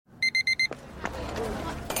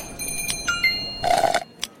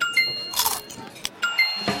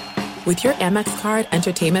With your Amex card,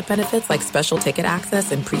 entertainment benefits like special ticket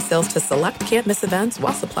access and pre-sales to select can't-miss events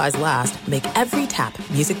while supplies last make every tap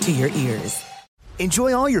music to your ears.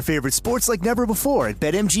 Enjoy all your favorite sports like never before at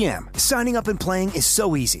BetMGM. Signing up and playing is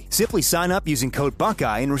so easy. Simply sign up using code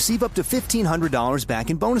Buckeye and receive up to $1,500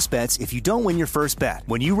 back in bonus bets if you don't win your first bet.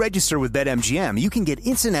 When you register with BetMGM, you can get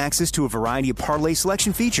instant access to a variety of parlay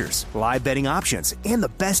selection features, live betting options, and the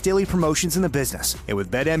best daily promotions in the business. And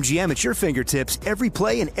with BetMGM at your fingertips, every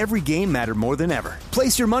play and every game matter more than ever.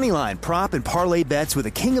 Place your moneyline, prop, and parlay bets with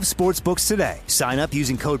the king of sportsbooks today. Sign up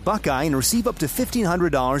using code Buckeye and receive up to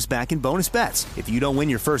 $1,500 back in bonus bets if you don't win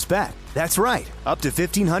your first bet. That's right, up to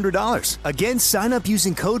 $1,500. Again, sign up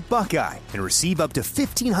using code Buckeye and receive up to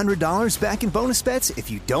 $1,500 back in bonus bets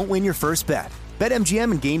if you don't win your first bet.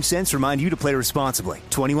 BetMGM and GameSense remind you to play responsibly.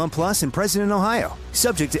 21 plus and present in Ohio.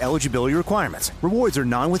 Subject to eligibility requirements. Rewards are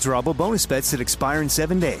non-withdrawable bonus bets that expire in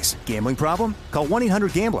 7 days. Gambling problem? Call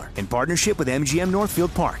 1-800-GAMBLER in partnership with MGM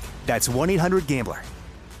Northfield Park. That's 1-800-GAMBLER.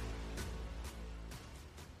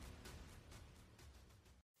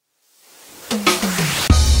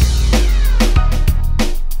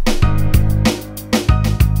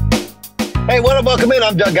 Hey, what up? Welcome in.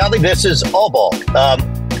 I'm Doug Gottlieb. This is All Ball. I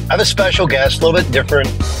have a special guest, a little bit different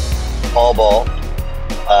All Ball.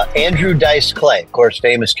 Andrew Dice Clay, of course,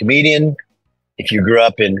 famous comedian. If you grew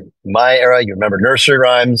up in my era, you remember nursery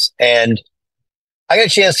rhymes. And I got a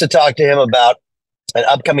chance to talk to him about an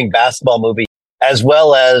upcoming basketball movie, as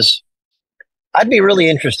well as I'd be really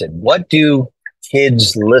interested. What do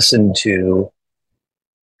kids listen to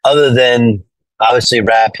other than obviously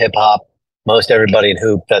rap, hip hop, most everybody in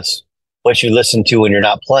hoop? That's what you listen to when you're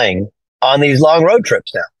not playing on these long road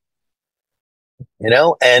trips now, you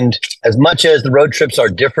know, and as much as the road trips are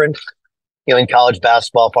different, you know, in college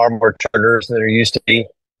basketball, far more charters than there used to be,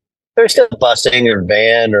 there's still busing or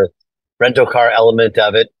van or rental car element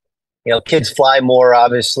of it. You know, kids fly more,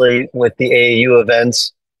 obviously, with the AAU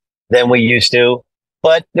events than we used to,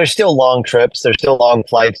 but there's still long trips. There's still long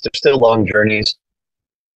flights. There's still long journeys.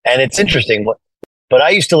 And it's interesting. But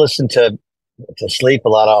I used to listen to sleep a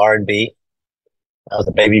lot of R&B. I was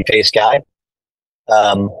a Babyface guy.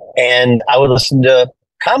 And I would listen to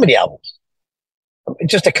comedy albums,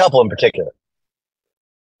 just a couple in particular.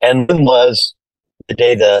 And one was The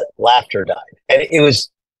Day the Laughter Died. And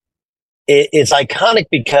it's iconic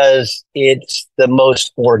because it's the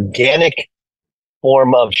most organic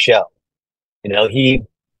form of show. You know,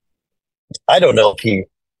 I don't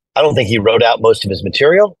think he wrote out most of his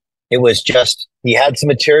material. It was just, he had some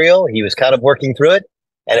material. He was kind of working through it.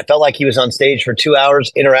 And it felt like he was on stage for 2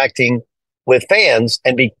 hours interacting with fans.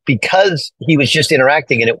 And because he was just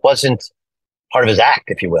interacting and it wasn't part of his act,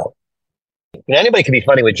 if you will. You know, anybody can be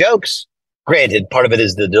funny with jokes. Granted, part of it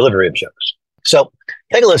is the delivery of jokes. So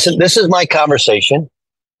take a listen. This is my conversation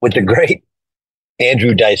with the great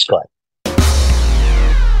Andrew Dice Clay.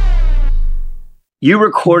 You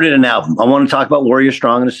recorded an album. I want to talk about Warrior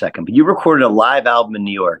Strong in a second, but you recorded a live album in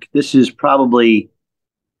New York. This is probably,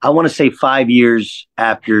 I want to say 5 years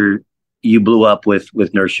after you blew up with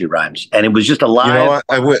Nursery Rhymes. And it was just a live. You know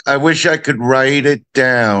what? I wish I could write it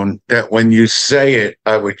down that when you say it,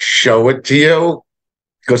 I would show it to you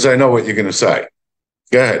because I know what you're going to say.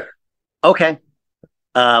 Go ahead. Okay.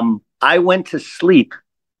 I went to sleep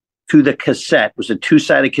to the cassette. It was a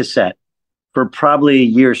 2-sided cassette for probably a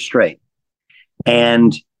year straight.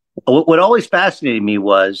 And what always fascinated me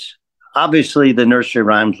was obviously the Nursery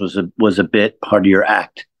Rhymes was a bit part of your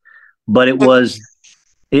act, but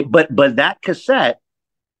but that cassette,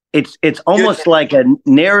 it's almost like a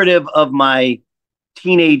narrative of my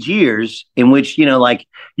teenage years in which, you know, like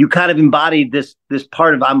you kind of embodied this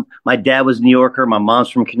part of, my dad was a New Yorker, my mom's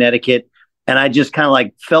from Connecticut, and I just kind of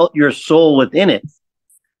like felt your soul within it.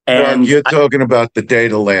 And you're talking about The Day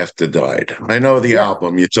the Laughter Died. I know the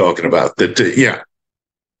album you're talking about.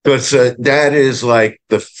 Because that is like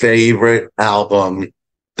the favorite album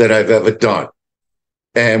that I've ever done.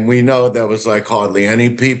 And we know there was like hardly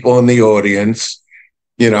any people in the audience.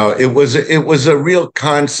 You know, it was a real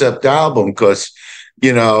concept album because,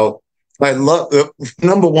 you know, I love,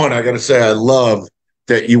 number one, I got to say, I love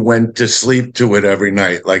that you went to sleep to it every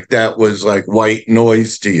night. Like that was like white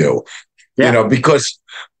noise to you, you know, because,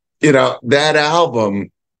 you know, that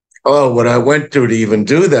album, what I went through to even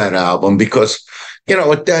do that album, because, you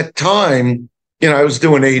know, at that time, you know, I was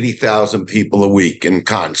doing 80,000 people a week in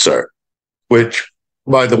concert, which,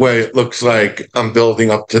 by the way, it looks like I'm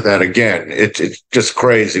building up to that again. It's just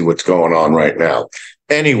crazy what's going on right now.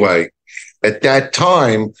 Anyway, at that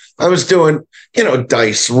time, I was doing, you know,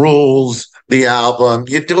 Dice Rules, the album.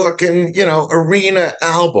 You're talking, you know, arena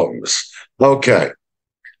albums. Okay.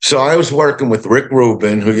 So I was working with Rick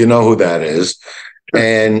Rubin, who you know who that is.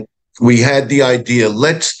 And we had the idea,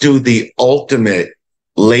 let's do the ultimate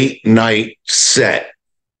late night set.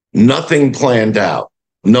 Nothing planned out,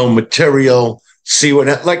 no material. See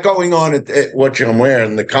what, like going on at what I'm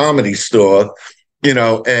wearing, the Comedy Store,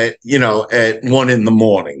 at 1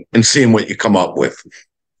 a.m. and seeing what you come up with.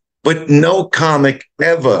 But no comic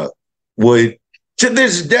ever would, to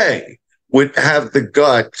this day, would have the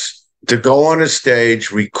guts to go on a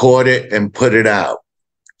stage, record it, and put it out.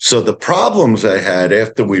 So the problems I had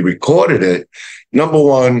after we recorded it, number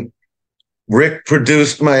one, Rick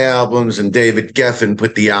produced my albums and David Geffen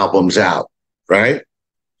put the albums out, right?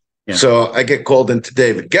 Yeah. So I get called into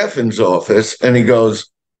David Geffen's office and he goes,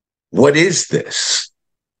 what is this?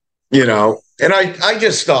 And I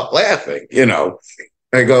just start laughing,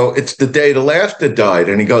 I go, it's the day the laughter died.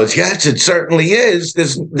 And he goes, yes, it certainly is.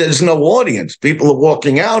 There's no audience. People are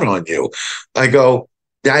walking out on you. I go,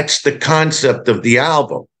 that's the concept of the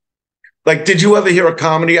album. Like, did you ever hear a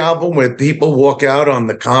comedy album where people walk out on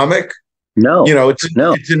the comic? No.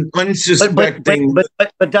 It's an unsuspecting.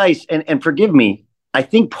 But Dice, and forgive me, I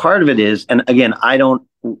think part of it is, and again, I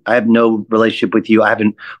have no relationship with you. I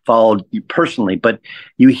haven't followed you personally, but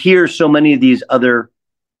you hear so many of these other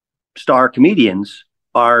star comedians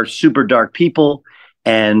are super dark people.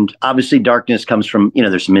 And obviously darkness comes from,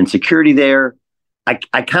 there's some insecurity there.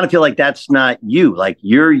 I kind of feel like that's not you. Like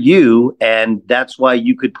you're you. And that's why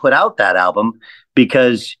you could put out that album,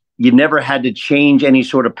 because you never had to change any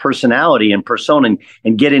sort of personality and persona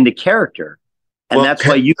and get into character. And that's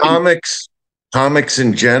why you comics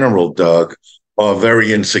in general, Doug, are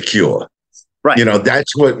very insecure. Right.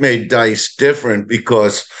 That's what made Dice different,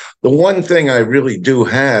 because the one thing I really do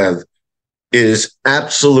have is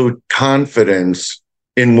absolute confidence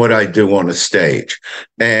in what I do on a stage.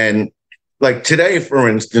 And like today, for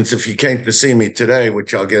instance, if you came to see me today,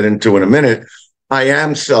 which I'll get into in a minute, I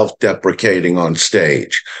am self-deprecating on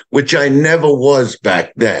stage, which I never was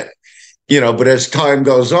back then. But as time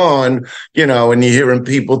goes on, and you're hearing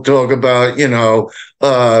people talk about,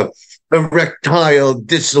 erectile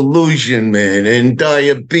disillusionment and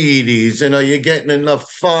diabetes, and are you getting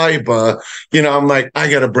enough fiber? I'm like, I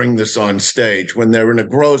got to bring this on stage when they're in a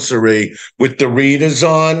grocery with the readers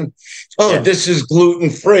on. Oh, yeah. This is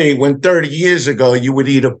gluten-free. When 30 years ago, you would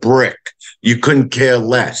eat a brick. You couldn't care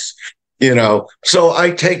less. So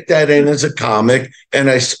I take that in as a comic and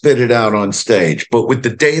I spit it out on stage. But with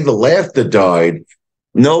the day the laughter died,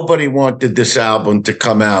 nobody wanted this album to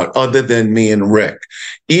come out other than me and Rick.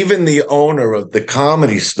 Even the owner of the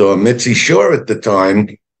Comedy Store, Mitzi Shore at the time,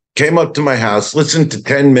 came up to my house, listened to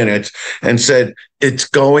 10 minutes and said, it's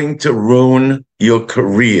going to ruin your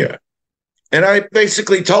career. And I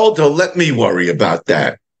basically told her, let me worry about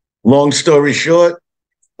that. Long story short,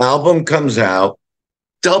 album comes out.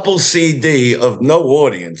 Double CD of no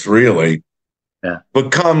audience, really,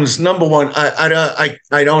 becomes number one.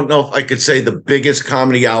 I don't know if I could say the biggest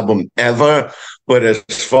comedy album ever, but as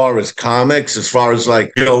far as comics, as far as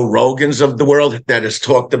like Joe Rogan's of the world that has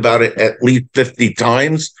talked about it at least 50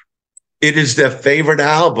 times, it is their favorite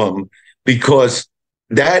album, because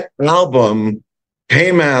that album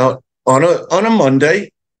came out on a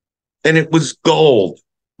Monday and it was gold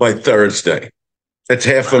by Thursday. That's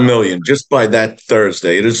 500,000 just by that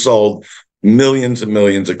Thursday. It has sold millions and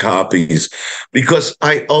millions of copies, because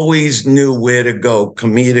I always knew where to go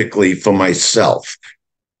comedically for myself.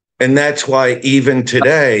 And that's why even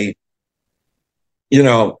today,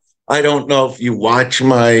 I don't know if you watch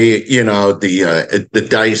my, the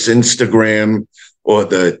Dice Instagram or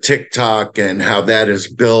the TikTok and how that is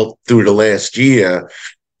built through the last year,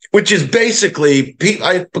 which is basically,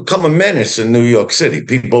 I've become a menace in New York City.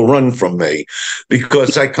 People run from me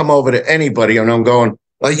because I come over to anybody and I'm going,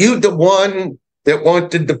 are you the one that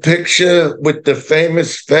wanted the picture with the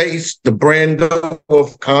famous face, the Brando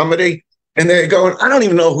of comedy? And they're going, I don't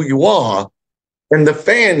even know who you are. And the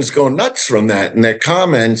fans go nuts from that in their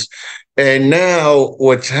comments. And now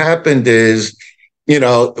what's happened is,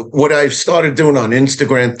 what I've started doing on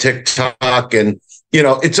Instagram, TikTok, and,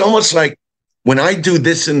 it's almost like, when I do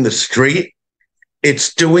this in the street,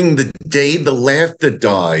 it's doing the day the laughter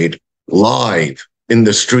died live in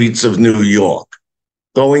the streets of New York,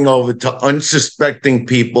 going over to unsuspecting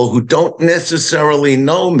people who don't necessarily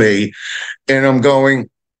know me. And I'm going,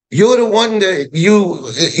 you're the one that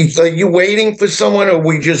are you waiting for someone, or are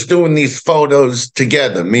we just doing these photos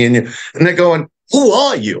together, me and you? And they're going, who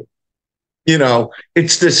are you?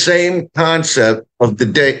 It's the same concept of the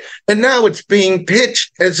day. And now it's being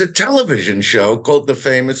pitched as a television show called The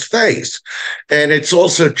Famous Face. And it's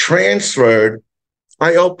also transferred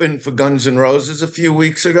I opened for Guns N' Roses a few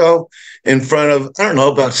weeks ago in front of, I don't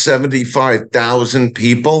know, about 75,000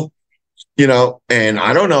 people, and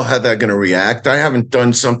I don't know how they're going to react. I haven't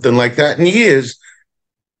done something like that in years.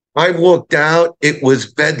 I walked out, it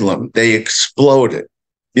was bedlam. They exploded,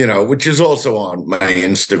 which is also on my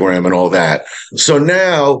Instagram and all that. So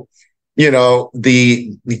now, years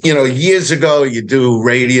ago, you do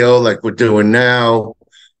radio like we're doing now.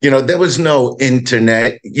 There was no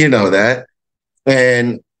internet, that.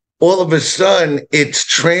 And all of a sudden, it's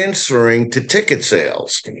transferring to ticket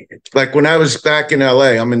sales. Like when I was back in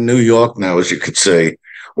LA, I'm in New York now, as you could see.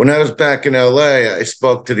 When I was back in LA, I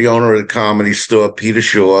spoke to the owner of the Comedy Store, Peter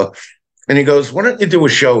Shaw, and he goes, "Why don't you do a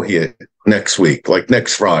show here next week, like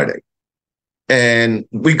next Friday?" And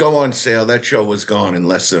we go on sale. That show was gone in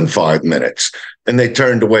less than 5 minutes. And they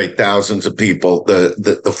turned away thousands of people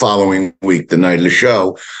the following week, the night of the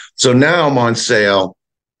show. So now I'm on sale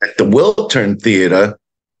at the Wiltern Theater,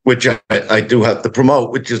 which I do have to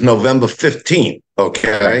promote, which is November 15th,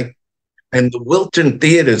 okay? And the Wiltern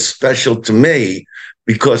Theater is special to me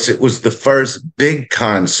because it was the first big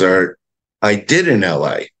concert I did in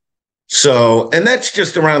LA. So, and that's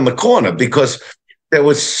just around the corner because there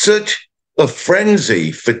was such a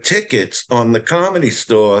frenzy for tickets on the Comedy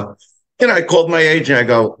Store. I called my agent. I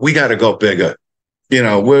go, "We got to go bigger.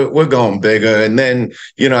 We're going bigger." And then,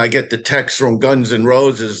 I get the text from Guns N'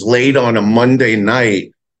 Roses late on a Monday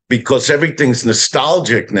night because everything's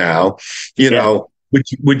nostalgic now.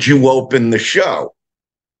 Would you open the show?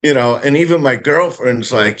 And even my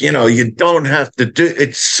girlfriend's like, you don't have to do.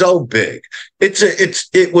 It's so big.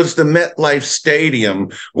 It was the MetLife Stadium,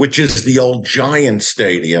 which is the old Giant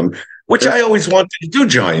Stadium, which I always wanted to do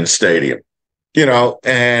Giant Stadium,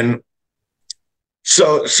 and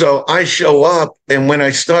so I show up, and when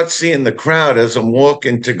I start seeing the crowd as I'm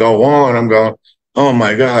walking to go on, I'm going, "Oh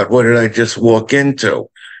my God, what did I just walk into?"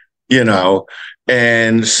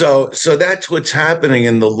 And so that's what's happening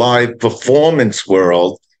in the live performance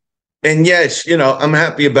world. And yes, I'm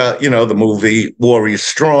happy about, the movie Warriors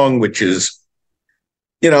Strong, which is,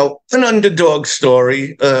 an underdog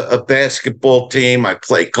story, a basketball team. I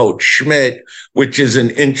play Coach Schmidt, which is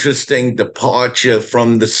an interesting departure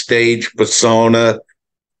from the stage persona,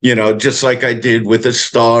 just like I did with A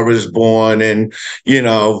Star Is Born and,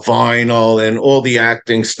 Vinyl and all the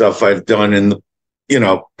acting stuff I've done in the,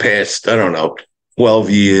 past, 12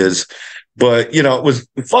 years. But, it was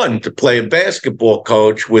fun to play a basketball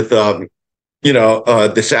coach with,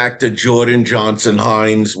 this actor, Jordan Johnson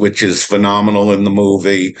Hines, which is phenomenal in the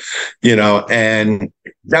movie, and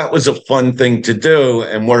that was a fun thing to do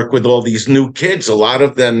and work with all these new kids. A lot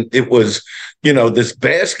of them, it was, this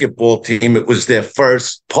basketball team, it was their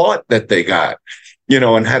first part that they got,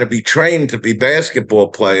 and had to be trained to be basketball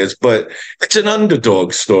players. But it's an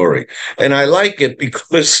underdog story. And I like it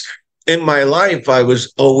because in my life, I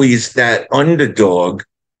was always that underdog,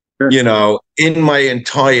 in my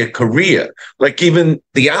entire career. Like even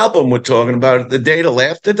the album we're talking about, The Day the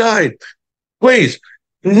Laughter Died. Please,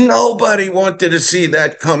 nobody wanted to see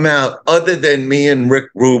that come out other than me and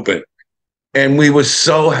Rick Rubin. And we were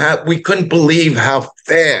so happy. We couldn't believe how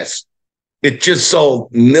fast it just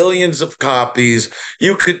sold millions of copies.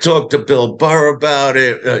 You could talk to Bill Burr about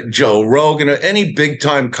it, Joe Rogan, or any big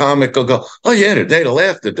time comic will go, "Oh yeah, The Day the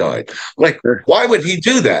Laughter Died." Like, why would he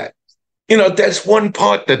do that? That's one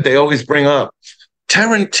part that they always bring up.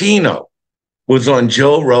 Tarantino was on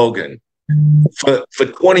Joe Rogan for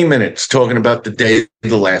 20 minutes talking about The Day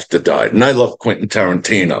the Laughter Died. And I love Quentin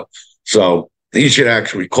Tarantino. So he should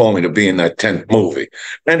actually call me to be in that 10th movie.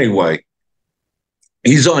 Anyway,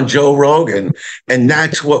 he's on Joe Rogan, and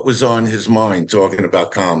that's what was on his mind, talking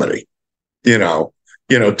about comedy,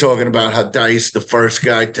 talking about how Dice, the first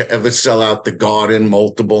guy to ever sell out the Garden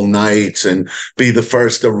multiple nights and be the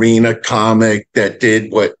first arena comic that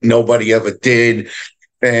did what nobody ever did.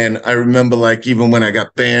 And I remember, like, even when I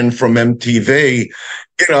got banned from MTV,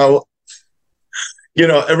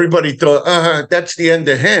 everybody thought, that's the end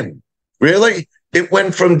of him. Really? It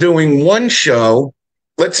went from doing one show,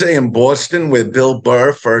 let's say in Boston, where Bill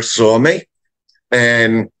Burr first saw me,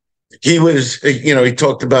 and he was, he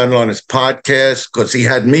talked about it on his podcast because he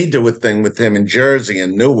had me do a thing with him in Jersey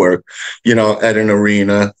and Newark, at an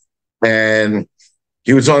arena. And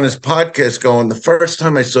he was on his podcast going, "The first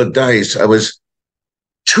time I saw Dice, I was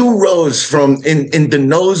 2 rows from in the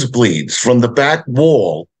nosebleeds from the back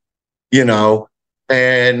wall,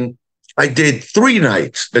 and I did 3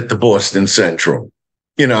 nights at the Boston Central,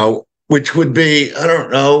 which would be, I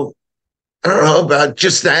don't know about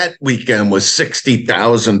just that weekend was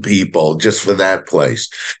 60,000 people just for that place."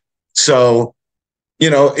 So,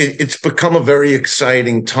 it's become a very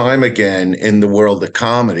exciting time again in the world of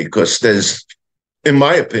comedy because in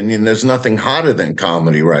my opinion, there's nothing hotter than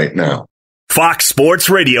comedy right now. Fox Sports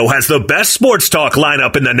Radio has the best sports talk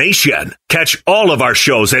lineup in the nation. Catch all of our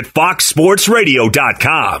shows at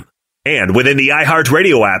foxsportsradio.com. And within the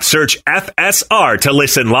iHeartRadio app, search FSR to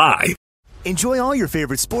listen live. Enjoy all your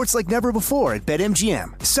favorite sports like never before at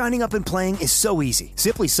BetMGM. Signing up and playing is so easy.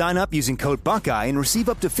 Simply sign up using code Buckeye and receive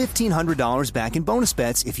up to $1,500 back in bonus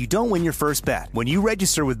bets if you don't win your first bet. When you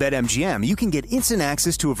register with BetMGM, you can get instant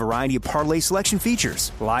access to a variety of parlay selection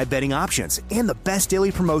features, live betting options, and the best daily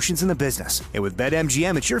promotions in the business. And with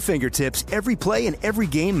BetMGM at your fingertips, every play and every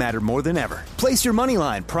game matter more than ever. Place your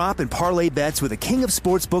moneyline, prop, and parlay bets with the king of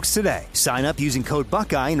sportsbooks today. Sign up using code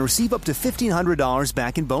Buckeye and receive up to $1,500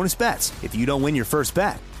 back in bonus bets if you don't win your first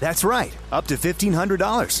bet. That's right, up to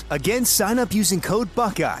 $1,500. Again, sign up using code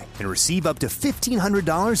Buckeye and receive up to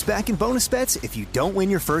 $1,500 back in bonus bets if you don't win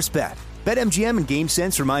your first bet. BetMGM and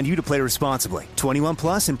GameSense remind you to play responsibly. 21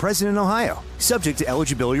 plus and present in Ohio. Subject to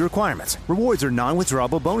eligibility requirements. Rewards are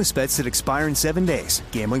non-withdrawable bonus bets that expire in 7 days.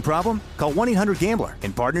 Gambling problem? Call 1-800-GAMBLER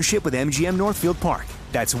in partnership with MGM Northfield Park.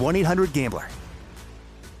 That's 1-800-GAMBLER.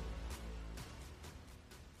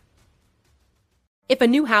 If a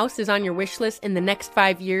new house is on your wish list in the next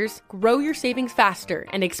 5 years, grow your savings faster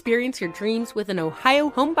and experience your dreams with an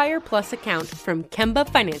Ohio Homebuyer Plus account from Kemba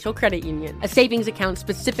Financial Credit Union. A savings account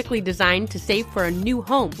specifically designed to save for a new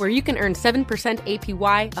home where you can earn 7%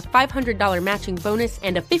 APY, a $500 matching bonus,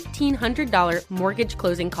 and a $1,500 mortgage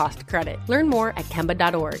closing cost credit. Learn more at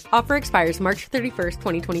Kemba.org. Offer expires March 31st,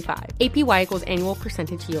 2025. APY equals annual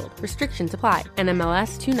percentage yield. Restrictions apply.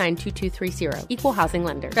 NMLS 292230. Equal housing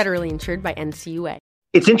lender. Federally insured by NCUA.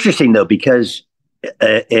 It's interesting though, because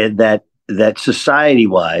that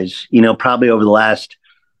society-wise, probably over the last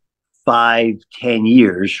 5-10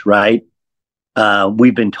 years, right?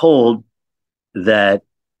 We've been told that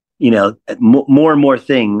more and more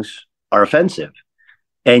things are offensive,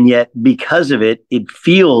 and yet because of it, it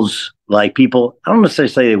feels like people, I don't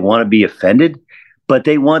necessarily say they want to be offended, but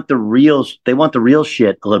they want the real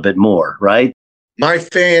shit a little bit more, right? My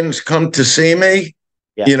fans come to see me.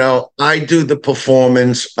 Yeah. I do the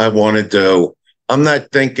performance I want to do. I'm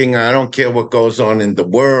not thinking, I don't care what goes on in the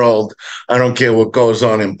world. I don't care what goes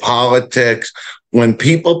on in politics. When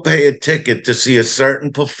people pay a ticket to see a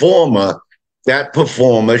certain performer, that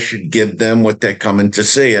performer should give them what they're coming to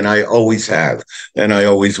see. And I always have, and I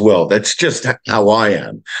always will. That's just how I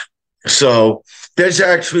am. So there's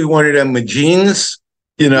actually one of them machines,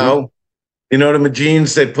 the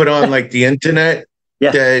machines they put on like the internet,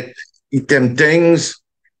 that them things.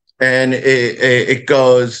 And it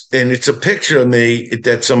goes, and it's a picture of me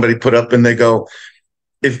that somebody put up, and they go,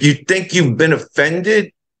 if you think you've been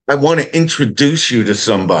offended, I want to introduce you to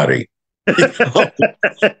somebody.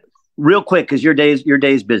 Real quick, because your day's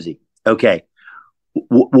busy. Okay.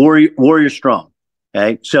 Warrior Strong.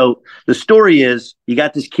 Okay. So the story is you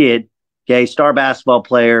got this kid, okay, star basketball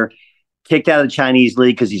player, kicked out of the Chinese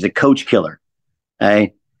league because he's a coach killer.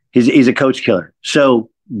 Okay. He's a coach killer.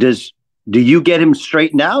 So do you get him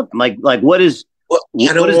straightened out? Like what is? Well,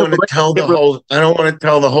 I don't want to tell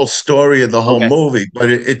the whole story of the whole movie,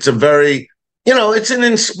 but it's a very, it's an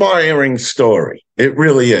inspiring story. It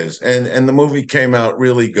really is, and the movie came out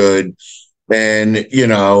really good, and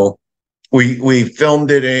we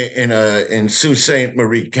filmed it in Sault Ste.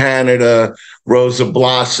 Marie, Canada. Rosa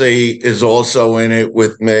Blasi is also in it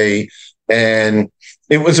with me, and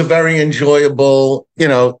it was a very enjoyable,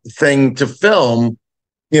 thing to film.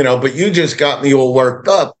 But you just got me all worked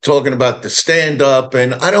up talking about the stand-up,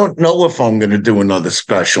 and I don't know if I'm going to do another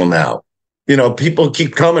special now. People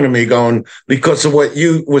keep coming to me going, because of what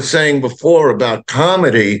you were saying before about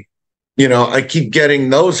comedy, I keep getting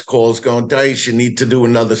those calls going, Dice, you need to do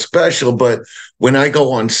another special. But when I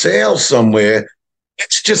go on sale somewhere,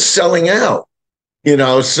 it's just selling out,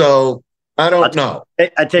 so I don't know.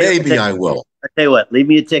 Maybe I will. I tell you what, leave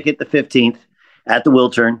me a ticket the 15th at the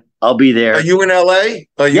Wiltern. I'll be there. Are you in LA?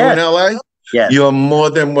 Yes. You're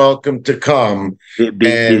more than welcome to come.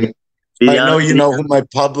 I know you know who my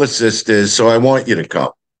publicist is, so I want you to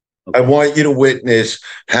come. Okay. I want you to witness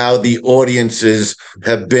how the audiences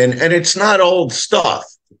have been. And it's not old stuff.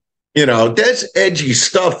 There's edgy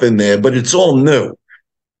stuff in there, but it's all new.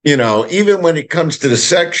 Even when it comes to the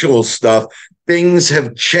sexual stuff, things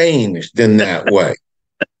have changed in that way.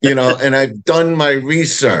 And I've done my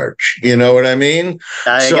research, you know what I mean?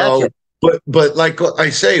 But like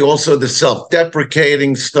I say, also the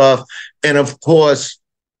self-deprecating stuff. And of course,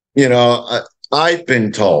 I've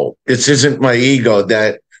been told, this isn't my ego,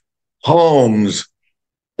 that homes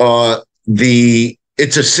are the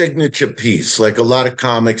it's a signature piece. Like a lot of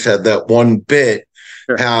comics have that one bit,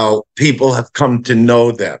 how people have come to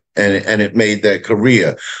know them and it made their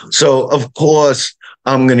career. So, of course,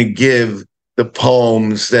 I'm going to give the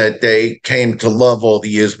poems that they came to love all the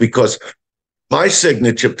years, because my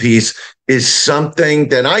signature piece is something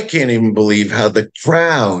that I can't even believe how the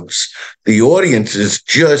crowds, the audiences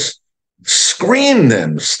just scream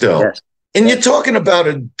them still. Yes. And you're talking about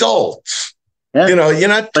adults. Yeah. You know, you're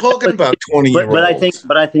not talking about 20-year-olds.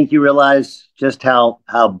 But I think you realize just how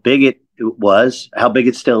big it was, how big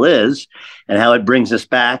it still is, and how it brings us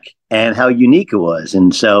back, and how unique it was.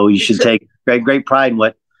 And so you should take great pride in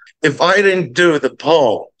what. If I didn't do the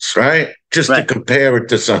poems, right, just to compare it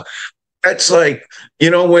to some, that's like,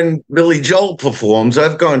 you know, when Billy Joel performs,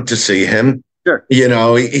 I've gone to see him. Sure. You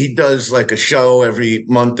know, he does like a show every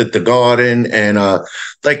month at the Garden, and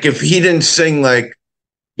like if he didn't sing like,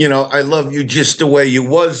 you know, I love you just the way you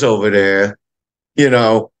was over there, you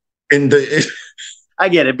know, I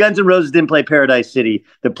get it. Guns N' Roses didn't play Paradise City.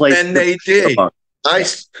 And they did.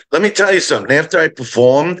 Let me tell you something. After I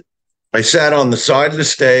performed, I sat on the side of the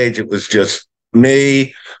stage. It was just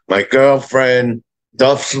me, my girlfriend,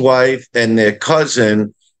 Duff's wife, and their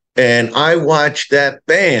cousin. And I watched that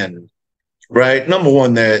band, right? Number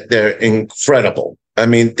one, they're incredible. I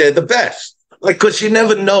mean, they're the best. Like, because you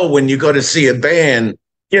never know when you go to see a band,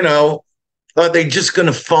 you know, are they just going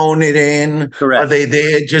to phone it in? Correct. Are they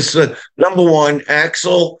there just number one,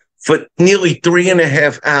 Axl, for nearly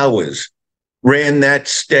 3.5 hours, ran that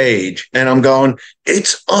stage. And I'm going,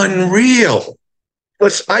 it's unreal.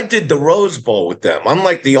 Because I did the Rose Bowl with them. I'm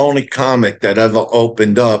like the only comic that ever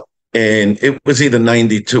opened up. And it was either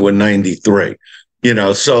 92 or 93. You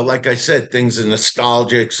know, so like I said, things are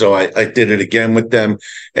nostalgic. So I did it again with them.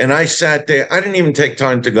 And I sat there. I didn't even take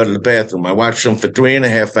time to go to the bathroom. I watched them for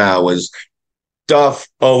 3.5 hours. Duff,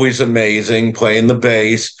 always amazing, playing the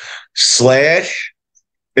bass. Slash,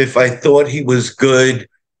 if I thought he was good,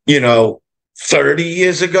 you know, 30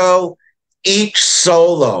 years ago, each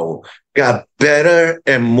solo got better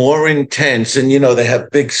and more intense. And, you know, they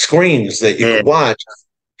have big screens that you can watch.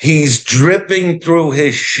 He's dripping through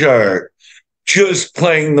his shirt, just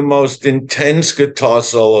playing the most intense guitar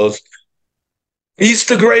solos. He's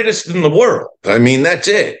the greatest in the world. I mean, that's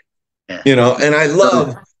it. You know, and I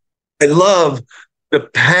love the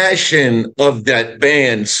passion of that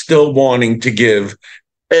band still wanting to give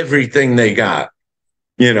everything they got,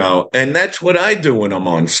 you know, and that's what I do when I'm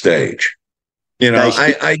on stage. You know,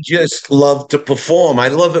 I just love to perform. I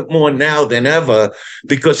love it more now than ever,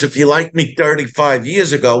 because if you liked me 35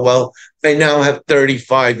 years ago, well, I now have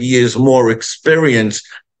 35 years more experience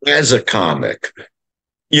as a comic.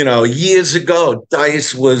 You know, years ago,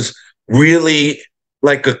 Dice was really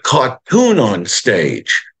like a cartoon on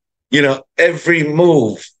stage. You know, every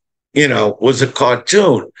move, you know, was a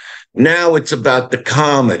cartoon. Now it's about the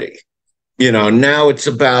comedy. You know, now it's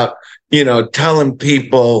about, you know, telling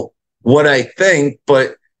people what I think,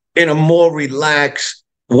 but in a more relaxed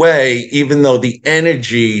way, even though the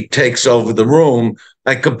energy takes over the room.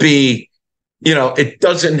 I could be, you know, it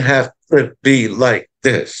doesn't have to be like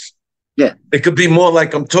this. Yeah. It could be more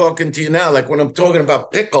like I'm talking to you now, like when I'm talking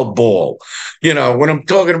about pickleball, you know, when I'm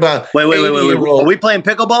talking about. Wait. Are we playing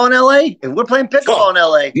pickleball in LA? If we're playing pickleball in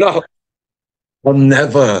LA. No, I'm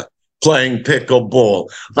never playing pickleball.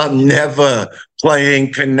 I'm never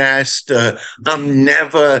playing canasta. I'm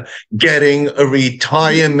never getting a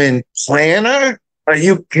retirement planner. Are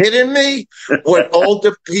you kidding me? What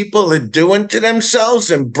older people are doing to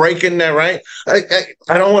themselves and breaking their right? I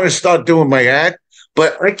don't want to start doing my act,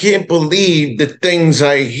 but I can't believe the things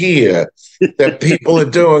I hear that people are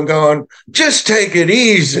doing, going, just take it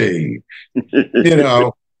easy. You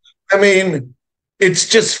know, I mean, it's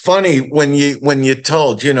just funny when you're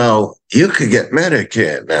told, you know, you could get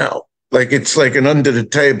Medicare now. Like it's like an under the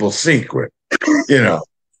table secret, you know.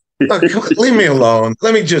 Look, leave me alone.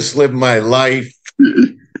 Let me just live my life.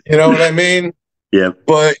 You know what I mean? Yeah.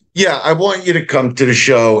 But yeah, I want you to come to the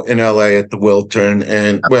show in LA at the Wiltern.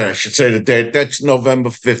 And well, I should say the date. That's November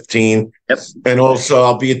 15th. Yep. And also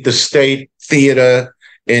I'll be at the State Theater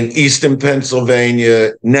in Eastern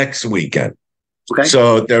Pennsylvania next weekend. Okay.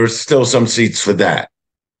 So there are still some seats for that.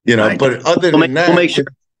 You know, but other than that,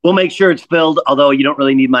 we'll make sure it's filled, although you don't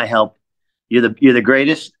really need my help. You're the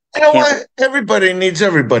greatest. You know what? Everybody needs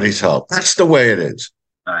everybody's help. That's the way it is.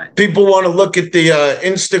 All right. People want to look at the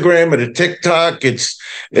Instagram or the TikTok. It's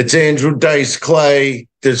Andrew Dice Clay.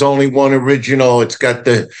 There's only one original. It's got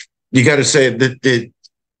you got to say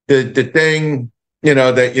the thing, you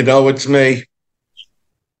know, that you know it's me.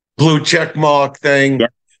 Blue check mark thing.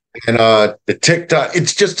 Yep. And the TikTok,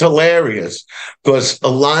 it's just hilarious because a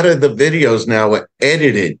lot of the videos now are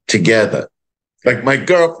edited together. Like my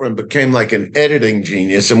girlfriend became like an editing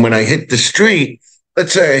genius. And when I hit the street,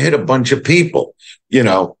 let's say I hit a bunch of people,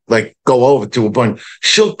 like go over to a bunch,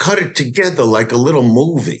 she'll cut it together like a little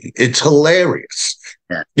movie. It's hilarious.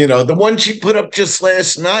 Yeah. The one she put up just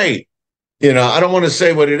last night, I don't want to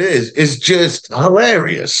say what it is just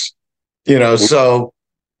hilarious, so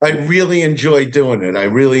I really enjoy doing it. I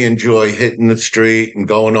really enjoy hitting the street and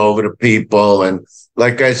going over to people. And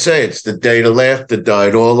like I say, it's the day to laughter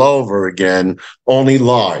died all over again, only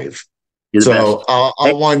live. So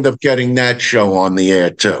I'll wind up getting that show on the air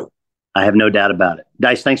too. I have no doubt about it.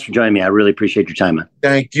 Dice, thanks for joining me. I really appreciate your time, man.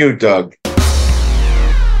 Thank you, Doug.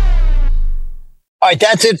 All right,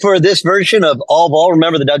 that's it for this version of All Ball.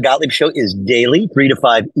 Remember, the Doug Gottlieb Show is daily, 3 to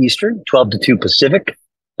 5 Eastern, 12 to 2 Pacific,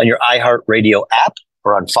 on your iHeartRadio app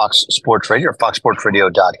or on Fox Sports Radio or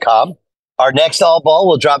foxsportsradio.com. Our next All Ball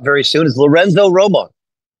will drop very soon is Lorenzo Romo,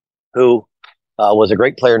 who was a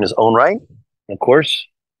great player in his own right. Of course,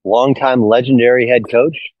 longtime legendary head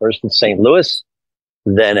coach, first in St. Louis,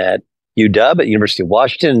 then at UW at University of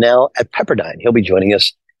Washington, and now at Pepperdine. He'll be joining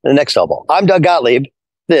us in the next All Ball. I'm Doug Gottlieb.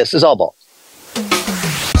 This is All Ball.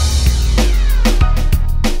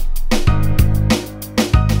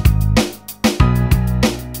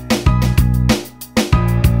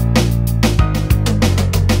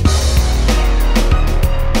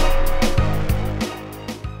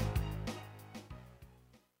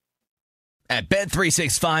 At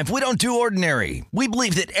Bet365, we don't do ordinary. We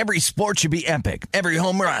believe that every sport should be epic. Every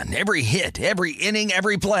home run, every hit, every inning,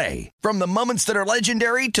 every play. From the moments that are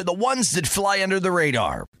legendary to the ones that fly under the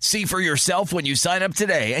radar. See for yourself when you sign up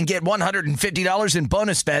today and get $150 in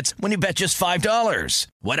bonus bets when you bet just $5.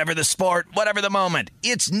 Whatever the sport, whatever the moment,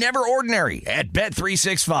 it's never ordinary at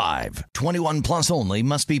Bet365. 21 plus only.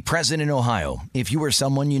 Must be present in Ohio. If you or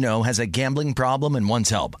someone you know has a gambling problem and wants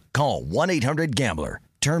help, call 1-800-GAMBLER.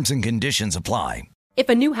 Terms and conditions apply. If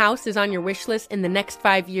a new house is on your wish list in the next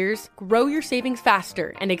 5 years, grow your savings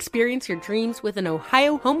faster and experience your dreams with an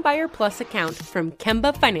Ohio Homebuyer Plus account from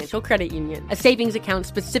Kemba Financial Credit Union. A savings account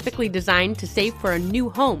specifically designed to save for a new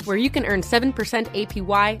home where you can earn 7%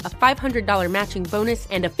 APY, a $500 matching bonus,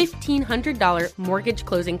 and a $1,500 mortgage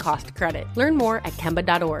closing cost credit. Learn more at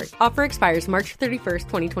Kemba.org. Offer expires March 31st,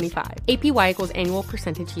 2025. APY equals annual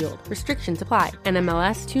percentage yield. Restrictions apply.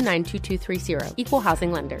 NMLS 292230. Equal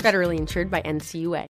housing lender. Federally insured by NCUA.